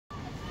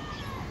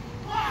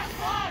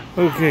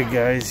Okay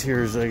guys,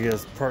 here's I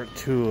guess part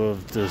 2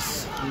 of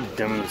this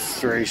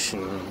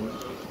demonstration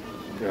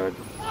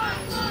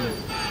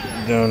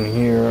down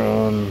here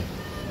on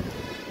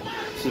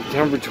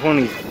September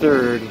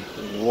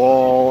 23rd,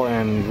 Wall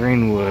and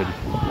Greenwood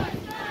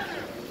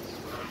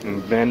in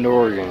Bend,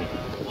 Oregon.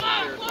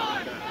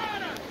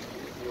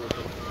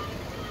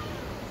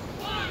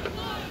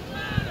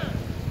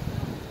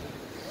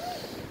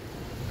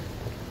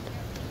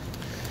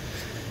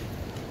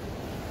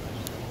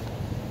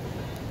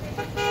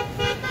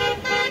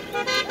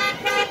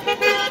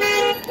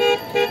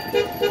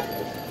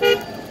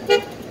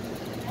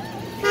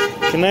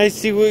 Can I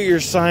see what your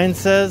sign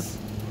says?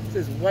 It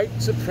says white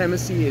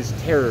supremacy is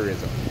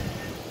terrorism.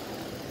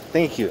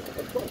 Thank you.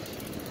 Of course.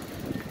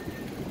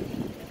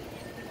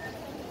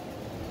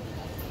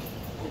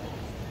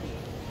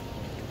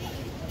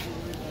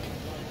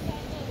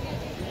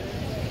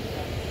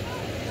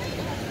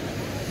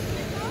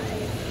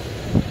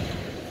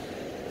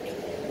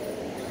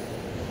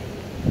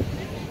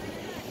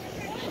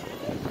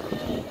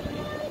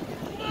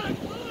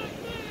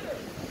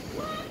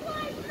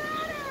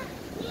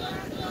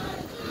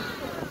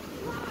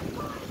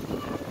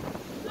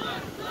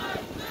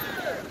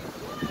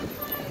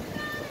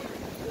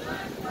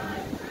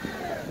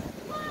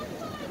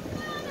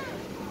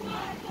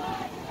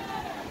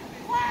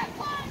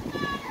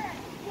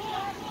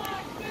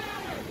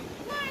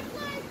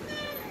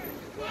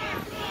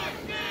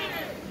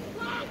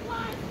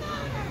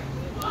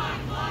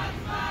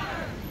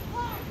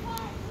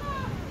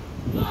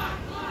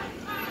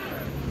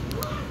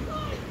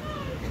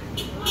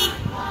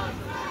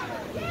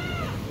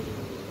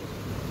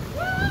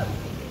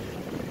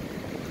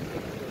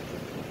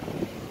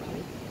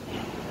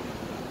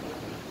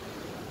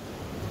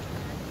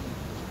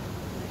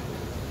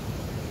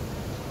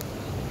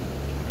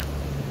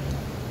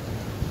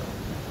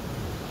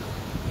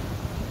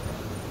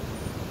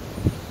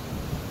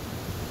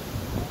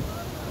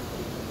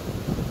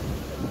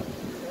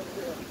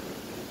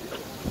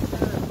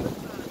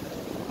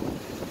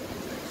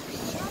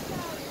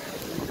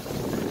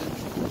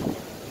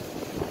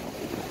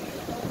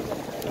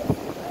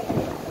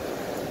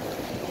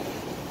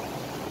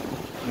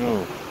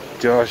 No.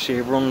 Josh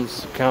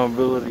Abrams,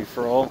 Accountability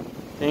for All.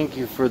 Thank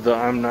you for the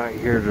I'm not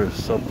here to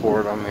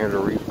support, I'm here to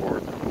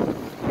report.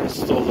 I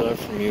stole that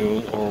from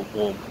you, or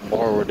well,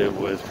 borrowed it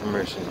with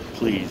permission,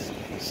 please.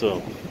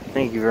 So,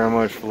 thank you very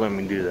much for letting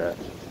me do that.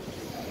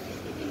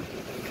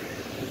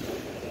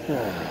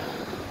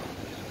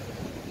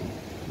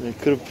 They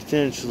could have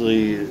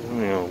potentially,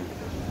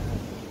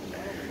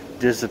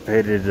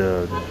 dissipated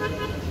a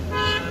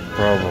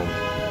problem.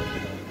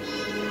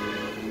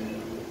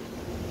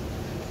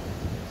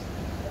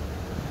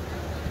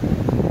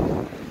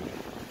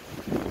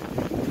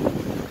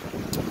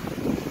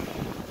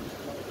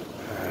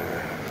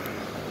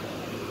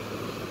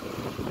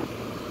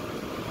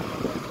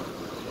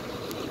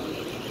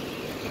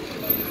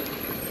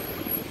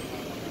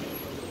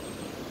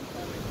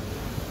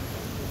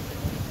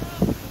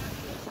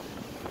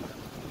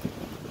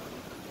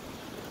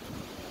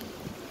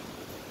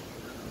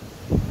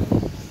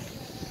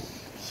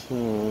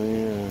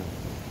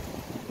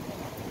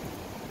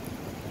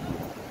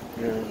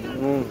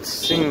 It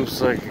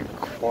seems like it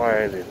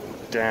quieted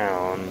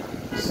down,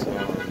 so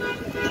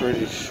I'm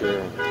pretty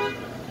sure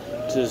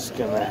just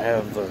gonna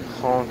have the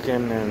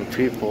honking and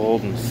people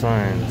holding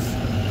signs.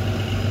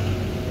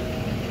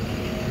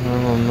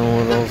 I don't know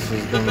what else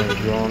is gonna be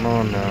going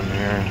on down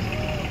here,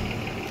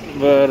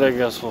 but I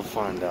guess we'll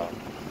find out.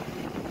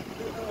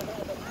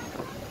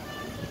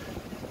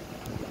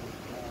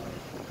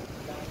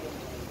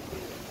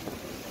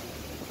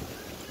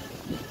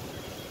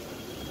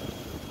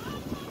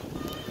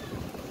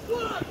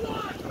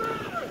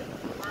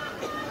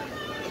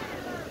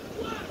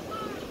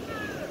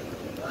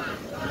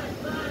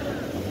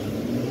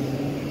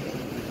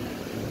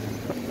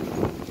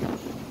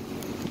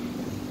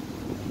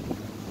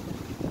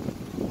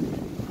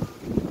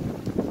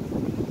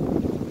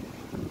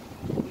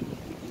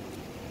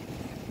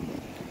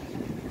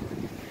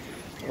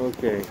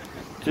 Okay,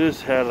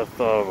 just had a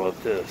thought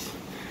about this.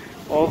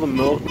 All the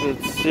milk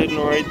that's sitting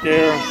right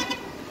there,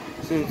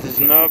 since it's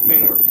not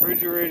being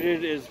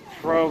refrigerated, is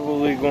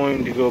probably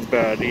going to go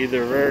bad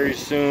either very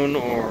soon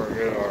or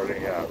it already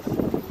has.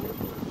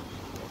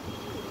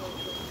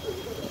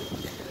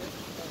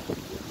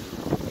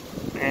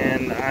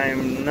 And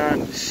I'm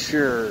not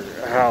sure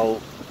how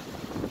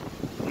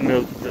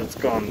milk that's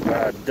gone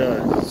bad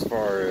does as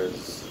far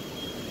as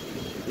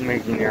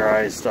making your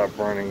eyes stop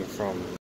running from